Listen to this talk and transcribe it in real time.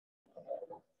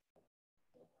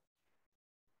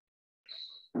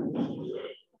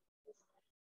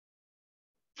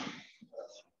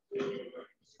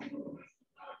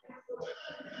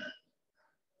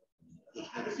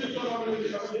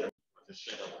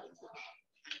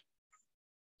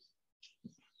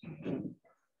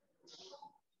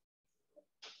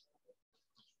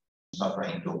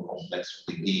Suffering the complex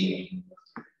of the game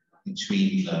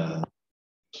between the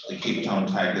Cape Town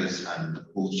Tigers and the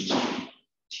coach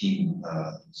team,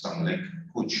 Zamalek.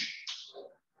 Coach,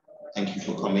 thank you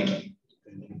for coming.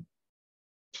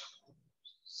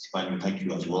 Simon, thank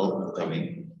you as well for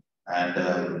coming.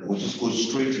 And we'll just go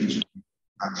straight into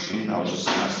action. I'll just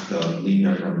ask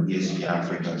Linda from ESPN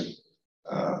Africa,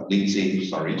 Lindsay,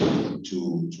 sorry,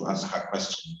 to ask her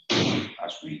question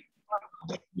as we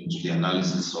dive into the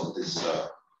analysis of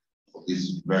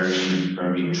this very,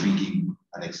 very intriguing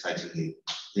and exciting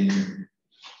game.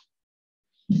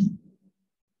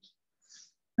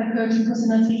 Hi, Coach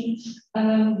Kosinati.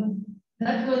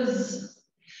 That was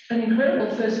an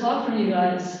incredible first half for you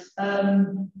guys.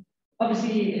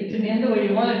 Obviously, it didn't end the way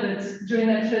you wanted, but during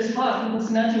that first half,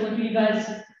 Kosinati, what were you guys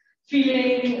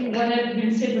feeling? What had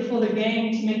been said before the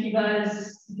game to make you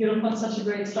guys get off on such a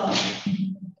great start?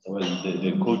 Well,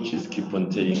 the coaches keep on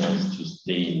telling us to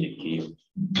stay in the game,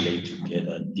 play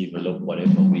together, develop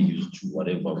whatever we used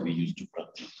to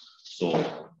practice.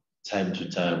 So time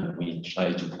to time, we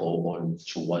try to go on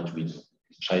to what we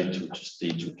try to stay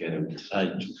together. We try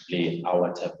to play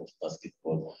our type of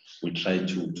basketball. We try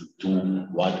to do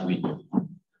what we do.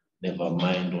 Never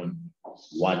mind on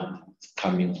what's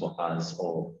coming for us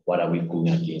or what are we going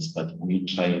against, but we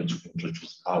try to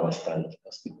introduce our style of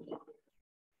basketball.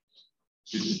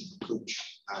 Coach,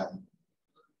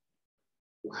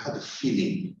 we had a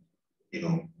feeling,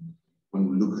 when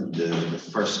we look at the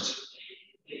first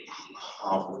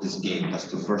half of this game,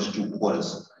 that's the first 2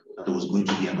 quarters, that there was going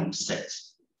to be an upset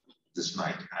this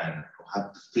night. And I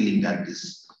had the feeling that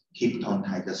this Cape Town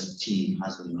Tigers team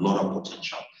has a lot of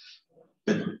potential.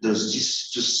 But there's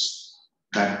just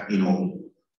that,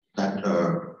 that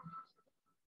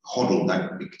hurdle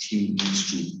that the team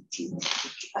needs to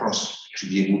cross to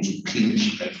be able to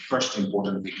clinch that first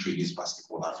important victory in this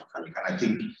Basketball Africa League. And I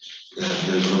think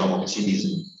there's a lot of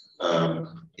optimism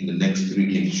in the next 3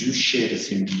 games. Do you share the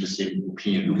same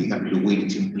opinion, looking at the way the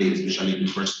team played, especially in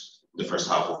the first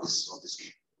half of this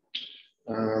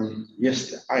game?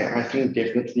 Yes, I think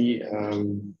definitely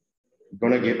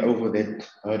gonna get over that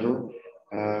hurdle.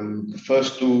 The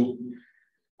first 2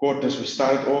 quarters we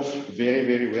started off very,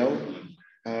 very well.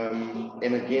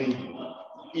 And again,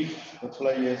 if the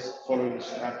players follow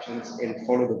instructions and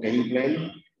follow the game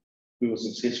plan, we were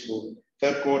successful.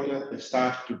 3rd quarter, they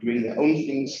started to doing their own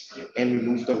things and we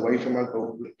moved away from our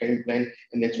game plan,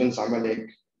 and that's when Zamalek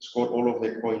scored all of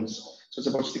their points. So it's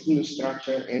about sticking to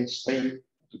structure and staying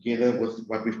together with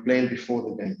what we've planned before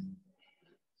the game.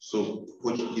 So,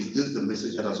 Coach, is this the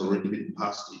message that has already been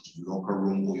passed into the locker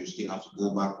room, or you still have to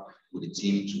go back with the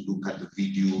team to look at the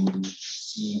video to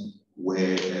see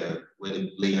where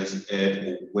the players head,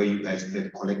 or where you guys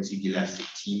head collectively as a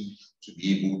team to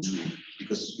be able to,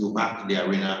 because you're back in the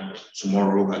arena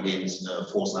tomorrow against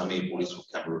Force Army Police of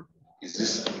Cameroon. Is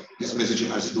this message,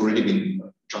 has it already been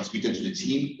transmitted to the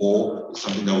team, or is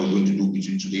something that we're going to do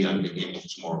between today and the game of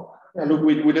tomorrow? Yeah, look,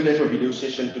 we did have a video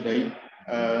session today,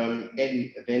 and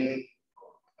then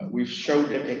we've showed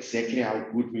them exactly how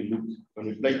good we look when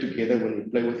we play together, when we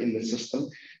play within the system.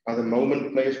 At the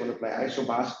moment, players want to play ISO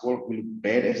basketball, we look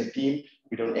bad as a team,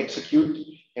 we don't execute,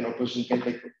 and opposition can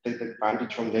take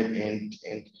advantage from that, and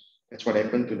that's what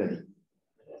happened today.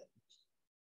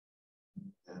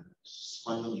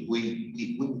 When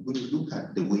you look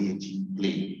at the way your team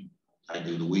played, like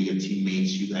the way your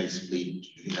teammates, you guys played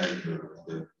together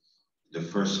in the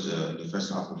first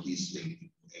half of this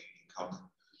encounter,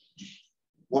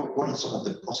 what are some of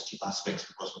the positive aspects?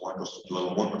 Because what are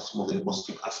some of the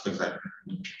positive aspects that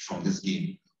you picked from this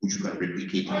game, which you can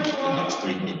replicate in the next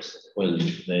 3 games? Well,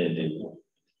 the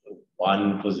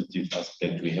one positive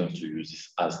aspect we have to use is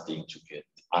us staying together,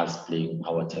 us playing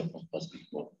our type of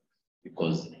basketball.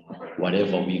 Because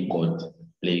whatever we got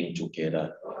playing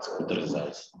together, it's good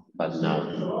results. But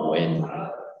now, when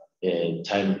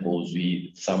time goes,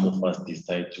 some of us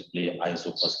decide to play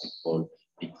ISO basketball,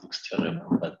 it looks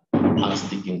terrible. But us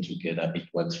sticking together, it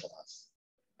works for us.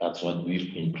 That's what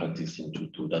we've been practicing to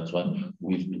do. That's what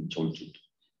we've been told to do.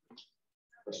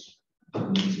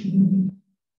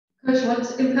 Coach,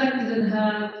 what impact did it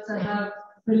have to have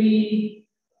Billy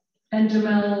and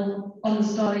Jamel on the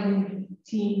starting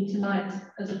team tonight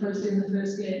as opposed to in the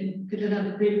first game? Could it have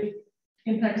a big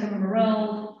impact on the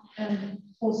morale and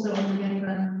also on the game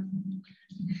plan?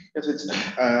 Yes,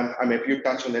 I'm happy you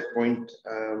touched on that point.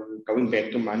 Going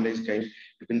back to Monday's game,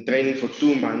 we've been training for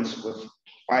 2 months with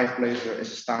 5 players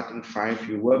as a starting 5.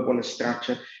 You work on a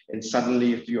structure, and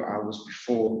suddenly a few hours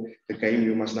before the game,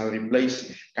 you must now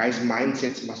replace. Guys'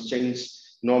 mindsets must change.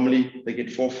 Normally, they get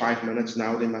 4 or 5 minutes.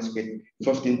 Now they must get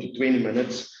 15 to 20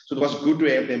 minutes. So it was good to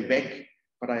have them back.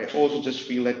 But I also just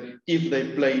feel that if they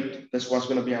played, this was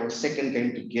going to be our second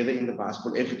game together in the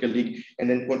Basketball Africa League, and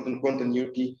then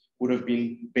continuity would have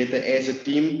been better as a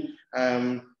team.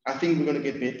 I think we're going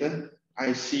to get better.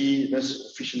 I see this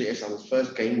officially as our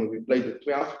first game where we played the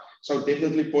 12. So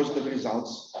definitely positive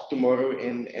results tomorrow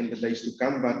and the days to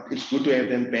come. But it's good to have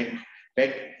them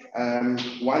back.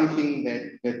 One thing that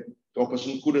the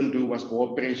opposition couldn't do was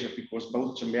ball pressure, because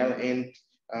both Jamel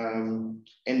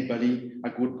and Buddy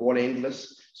are good ball handlers.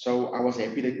 So I was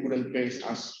happy they couldn't press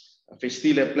us.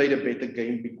 Vestila played a better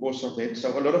game because of that. So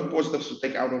a lot of positives to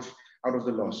take out of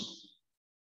the loss.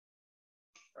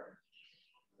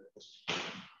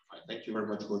 Thank you very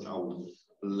much, Coach. I will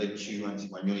let you and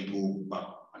Simanyoni go back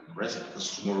and rest, because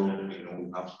tomorrow, we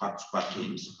have back-to-back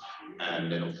games. And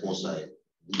then, of course, I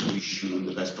wish you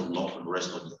the best of luck for the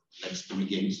rest of the next 3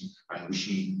 games, and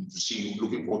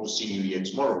looking forward to seeing you here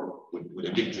tomorrow with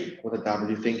a victory. For the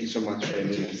W, thank you so much.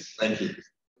 Thank you.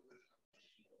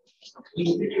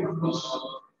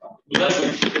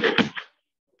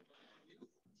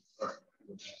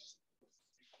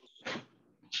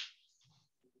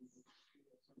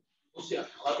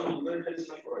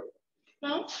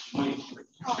 No?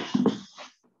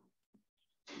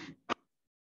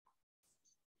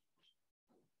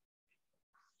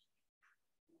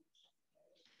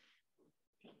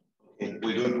 Okay,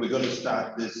 we're going to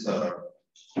start this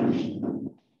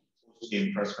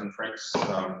post-game press conference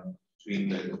between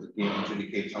the game between the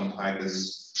Cape Town Tigers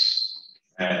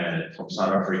from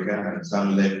South Africa and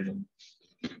Zamalek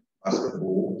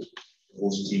basketball, the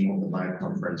host team of the 9th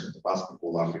conference of the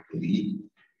Basketball Africa League.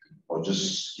 I'll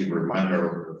just give a reminder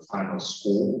of the final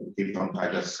score: Cape Town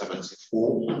Tigers 77,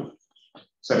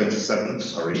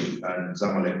 and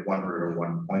Zamalek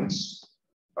 101 points.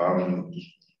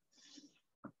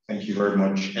 Thank you very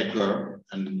much, Edgar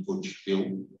and Coach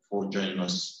Phil, for joining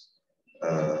us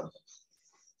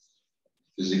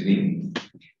this evening.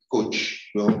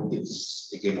 Coach, well,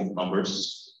 it's a game of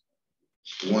numbers.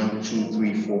 1, 2,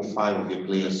 3, 4, 5 of your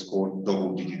players scored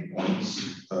double-digit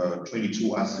points,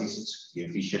 22 assists, the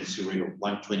efficiency rate of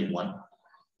 121.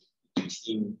 The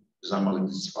team, Zamalek,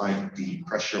 despite the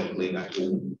pressure of playing at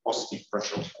home, positive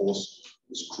pressure, of course,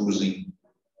 is cruising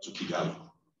to Kigali.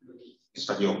 Is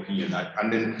that your opinion?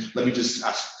 And then let me just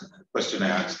ask the question I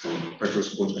asked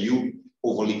Petro's coach: are you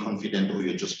overly confident, or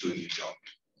you're just doing your job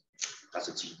as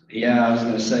a team? Yeah, I was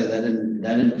going to say that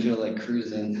didn't feel like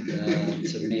cruising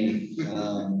to me.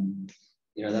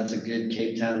 That's a good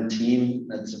Cape Town team.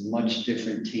 That's a much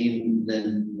different team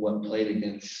than what played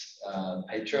against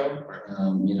Petro.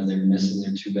 They're missing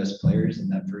their 2 best players in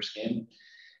that first game.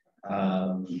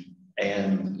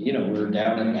 We were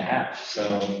down in the half. So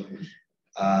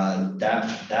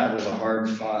that was a hard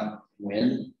fought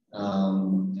win.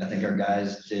 I think our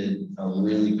guys did a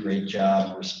really great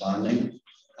job responding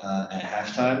at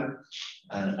halftime.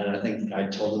 And I think I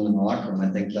told them in the locker room, I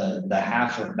think the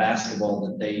half of basketball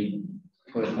that they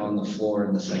put on the floor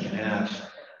in the second half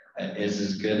is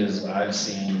as good as I've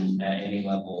seen at any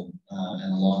level in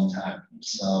a long time.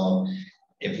 So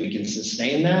if we can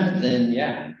sustain that, then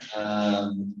yeah,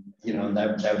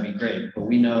 that would be great. But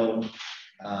we know,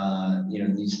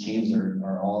 these teams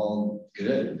are all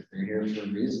good. They're here for a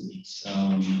reason. So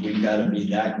we've got to be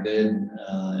that good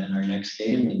in our next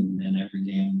game and every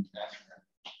game after that.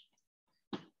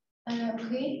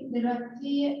 اوكي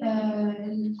دلوقتي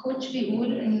الكوتش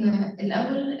بيقول ان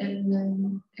الاول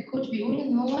الكوتش بيقول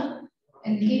ان هو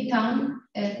ان كيب تاون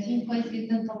تيم كويس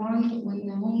جدا طبعا، وان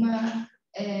هما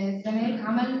الزمالك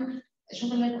عمل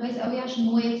شغل كويس قوي عشان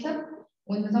هو يكسب،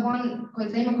 وان طبعا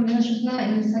زي ما كلنا شفنا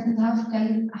ان السكند هاف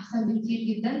كان احسن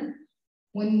بكتير جدا،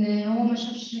 وان هو ما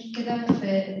شافش كده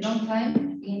في لونج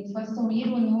تايم يعني في وقت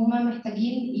طويل، وان هما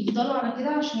محتاجين يفضلوا على كده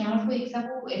عشان يعرفوا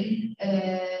يكسبوا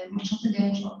الماتشات الجايه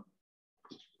ان شاء الله.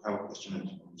 I have a question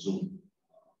on Zoom.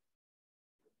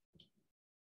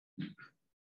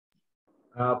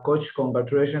 Coach,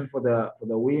 congratulations for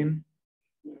the win.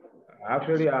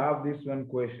 Actually, I have this one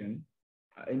question.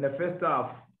 In the first half,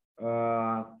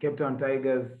 Cape Town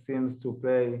Tigers seems to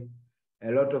play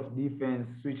a lot of defense,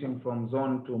 switching from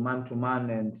zone to man,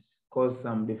 and cause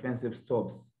some defensive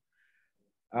stops.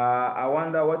 I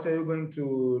wonder, what are you going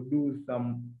to do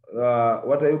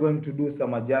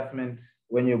some adjustment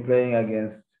when you're playing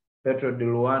against Petro de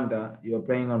Luanda? You're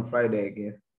playing on Friday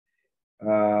again,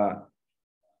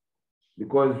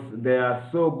 because they are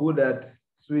so good at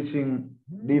switching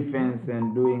defense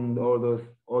and doing all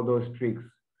those tricks.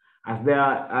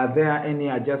 Are there any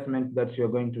adjustments that you're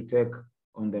going to take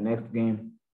on the next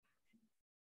game?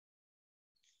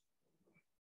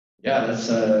 Yeah, that's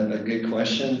a good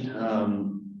question.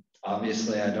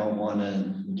 Obviously, I don't want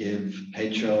to give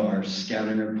Petro our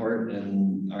scouting report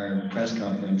in our press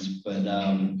conference, but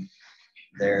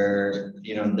they're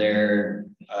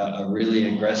a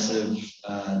really aggressive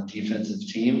defensive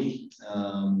team.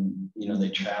 They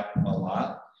trap a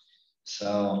lot.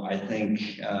 So I think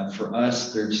for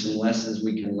us, there's some lessons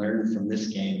we can learn from this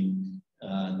game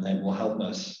that will help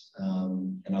us.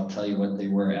 And I'll tell you what they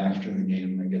were after the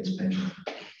game against Petro.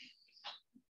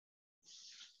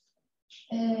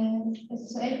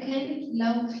 السؤال كان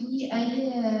لو في أي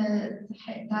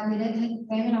تعديلات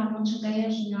هتتعمل على الماتش الجاي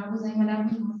عشان يلعبوا زي ما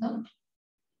لعبوا النهارده،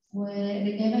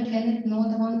 والإجابة كانت إن هو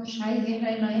طبعا مش عايز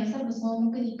يحرق اللي هيحصل، بس هو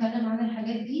ممكن يتكلم عن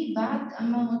الحاجات دي بعد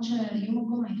أما ماتش يوم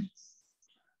الجمعة يخلص.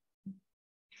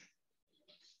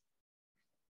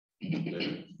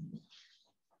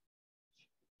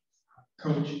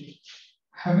 Coach,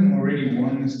 having already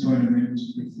won this tournament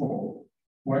before,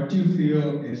 what do you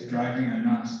feel is driving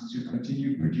Anas to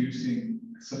continue producing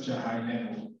at such a high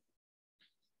level?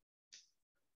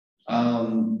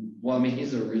 Well, I mean,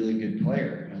 he's a really good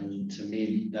player, and to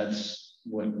me, that's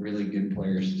what really good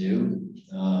players do.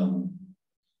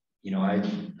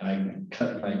 I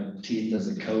cut my teeth as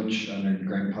a coach under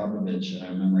Greg Popovich, and I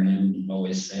remember him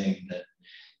always saying that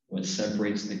what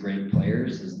separates the great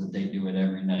players is that they do it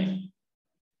every night.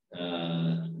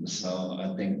 So I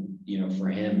think, for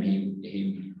him,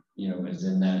 he is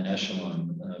in that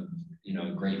echelon of,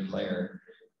 a great player.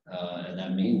 And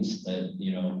that means that,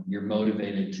 you're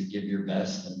motivated to give your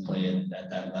best and play it at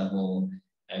that level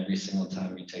every single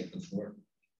time you take the floor.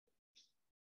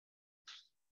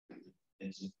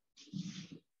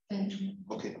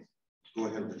 Okay, go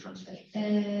ahead with the translation.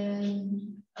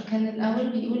 كان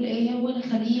الأول بيقول إيه هو اللي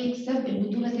خليه يكسب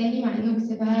البطولة تاني مع إنه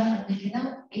كسبها قبل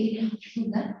كده، إيه اللي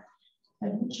حصل ده؟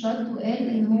 فالكوتش رد وقال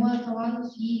إن هو طبعا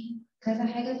في كذا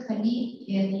حاجة تخليه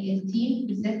يعني التيم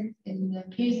بالذات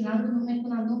البلايرز اللي عنده إن هم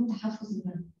يكون عندهم تحفظ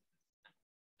ده.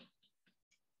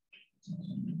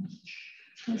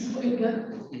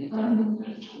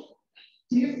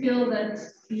 Do you feel that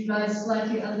you guys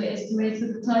slightly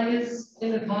underestimated the Tigers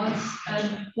in advance,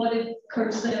 and what did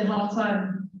Coach say at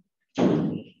halftime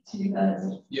to you guys?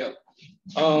 Yeah,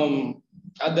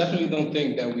 I definitely don't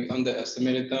think that we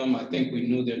underestimated them. I think we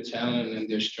knew their talent and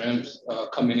their strengths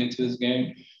coming into this game.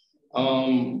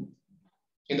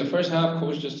 In the first half,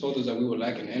 Coach just told us that we were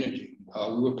lacking energy.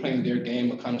 We were playing their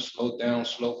game, a kind of slowed down,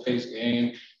 slow-paced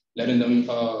game, letting them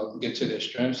get to their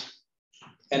strengths.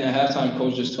 And at halftime,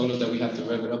 Coach just told us that we have to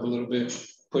rev it up a little bit,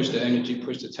 push the energy,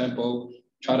 push the tempo,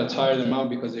 try to tire them out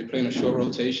because they play in a short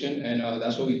rotation, and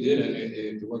that's what we did, and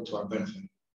it worked to our benefit.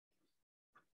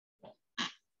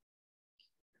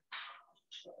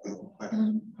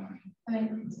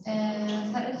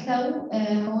 سألت لو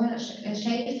هو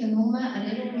شايف إن هما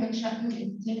قللوا من شأن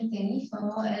التيم التاني،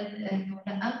 فهو قال إنه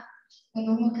لأ، إن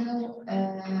هما كانوا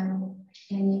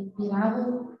يعني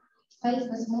بيلعبوا كويس،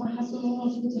 بس هما حسوا إن هما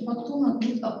المفروض يحطوا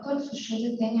مجهود أكتر في الشوط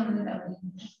التاني عن الأولاني.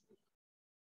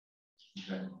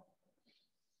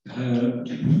 I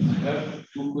have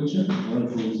two questions, one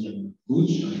for the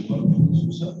coach and one for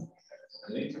Susa.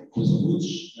 Okay, for the coach,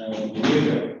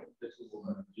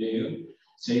 the player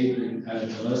said at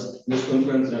the last press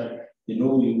conference that they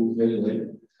know you very well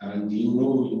and you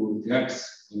know your tracks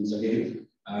in the game,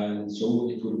 and so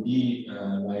it will be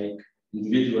like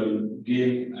individual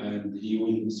game, and he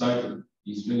will excited.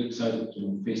 He's very excited to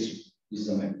face you. He's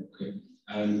the man. Okay,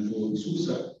 and for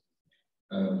Susa,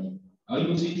 I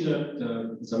will see that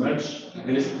the match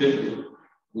against Belgium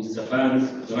with the fans,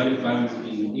 the Zamalek fans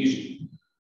in Egypt,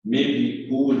 maybe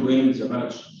who will win the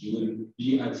match? He will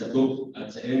be at the top at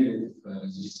the end of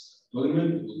this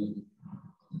tournament.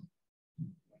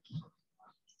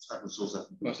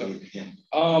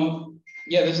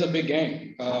 Yeah, this is a big game.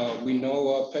 We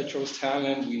know Petro's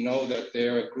talent. We know that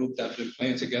they're a group that's been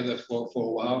playing together for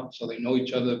a while, so they know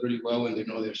each other really well and they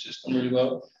know their system really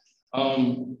well.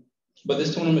 But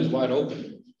this tournament is wide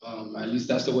open. At least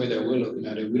that's the way that we're looking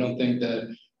at it. We don't think that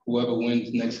whoever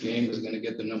wins next game is going to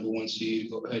get the #1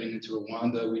 seed heading into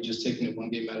Rwanda. We're just taking it one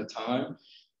game at a time.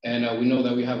 And we know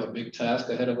that we have a big task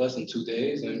ahead of us in 2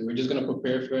 days. And we're just going to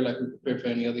prepare for it like we prepare for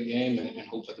any other game and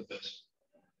hope for the best.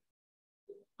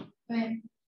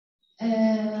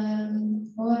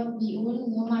 هو بيقول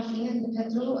إن هم عارفين إن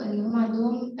بيترو إن هم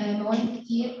عندهم مواهب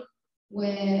كتير،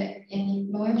 ويعني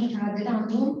مواهب متعددة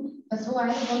عندهم، بس هو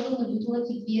عارف برضه إن البطولة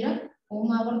دي كبيرة،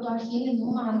 وهم برضه عارفين إن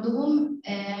هم عندهم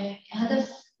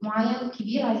هدف معين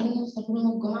كبير عايزين يوصلوا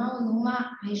له الجمعة، وإن هم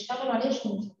هيشتغلوا عليه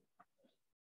عشان يوصلوا.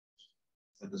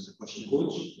 There's a question.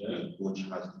 Coach, yeah. Coach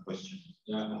has the question.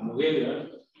 Yeah, Morelia,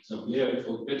 the player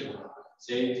for Petro,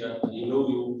 saying that he know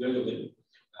you very well.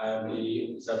 And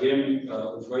it's a game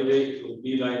on Friday, it will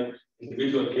be like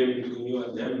individual game between you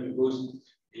and them because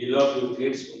he loves your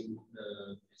tricks on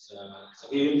his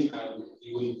games and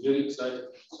he will be very excited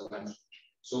so much.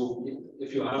 So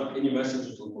if you have any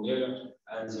message to Morelia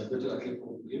and the better game.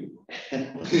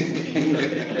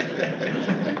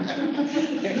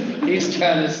 He's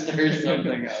trying to stir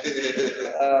something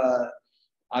up.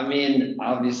 I mean,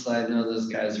 obviously, I know those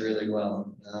guys really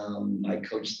well. I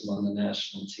coached them on the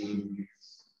national team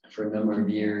for a number of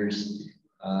years.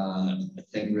 I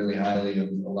think really highly of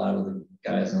a lot of the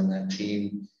guys on that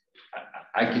team.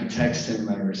 I could text him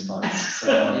my response.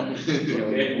 So you know,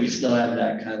 we still have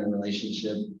that kind of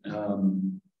relationship.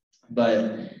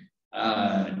 But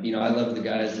you know, I love the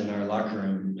guys in our locker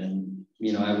room, and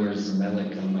you know, I wear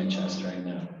Zamalek on my chest right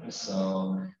now.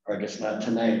 So, or I guess not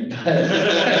tonight,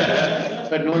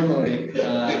 but normally.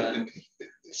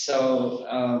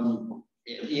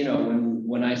 You know,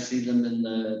 when I see them in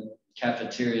the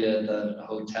cafeteria at the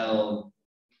hotel,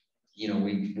 you know,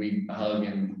 we hug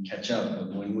and catch up.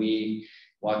 But when we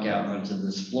walk out onto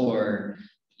this floor,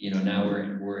 you know, now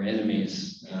we're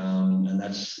enemies, and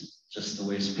that's just the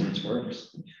way sports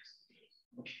works.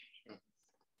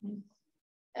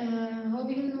 هو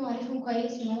بيقول إن هو عارفهم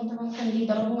كويس وإن هو طبعا كان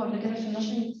بيدربهم قبل كده في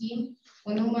الناشونال تيم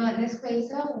وإن هو ناس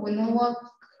كويسة وإن هو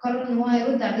قرر إن هو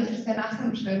هيرد عليه في رسالة أحسن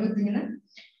مش هيرد هنا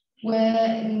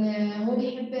وإن هو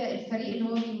بيحب الفريق اللي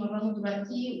هو بيمرنه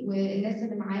دلوقتي والناس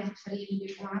اللي معاه في الفريق اللي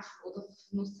بيبقوا معاه في الأوضة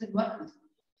في نص الوقت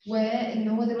وإن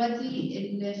هو دلوقتي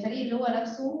الفريق اللي هو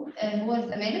لابسه هو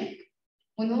الزمالك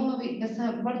وإن هو بس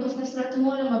برضه في نفس الوقت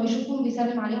هو لما بيشوفهم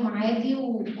بيسلم عليهم عادي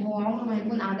وهو عمره ما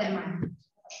هيكون أعداء معاهم.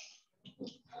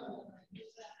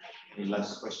 Any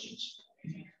last questions?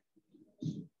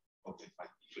 Okay,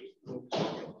 fine.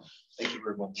 Thank you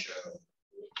very much.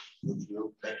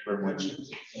 Thank you very much.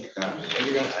 Thank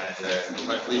you guys. And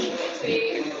congratulations.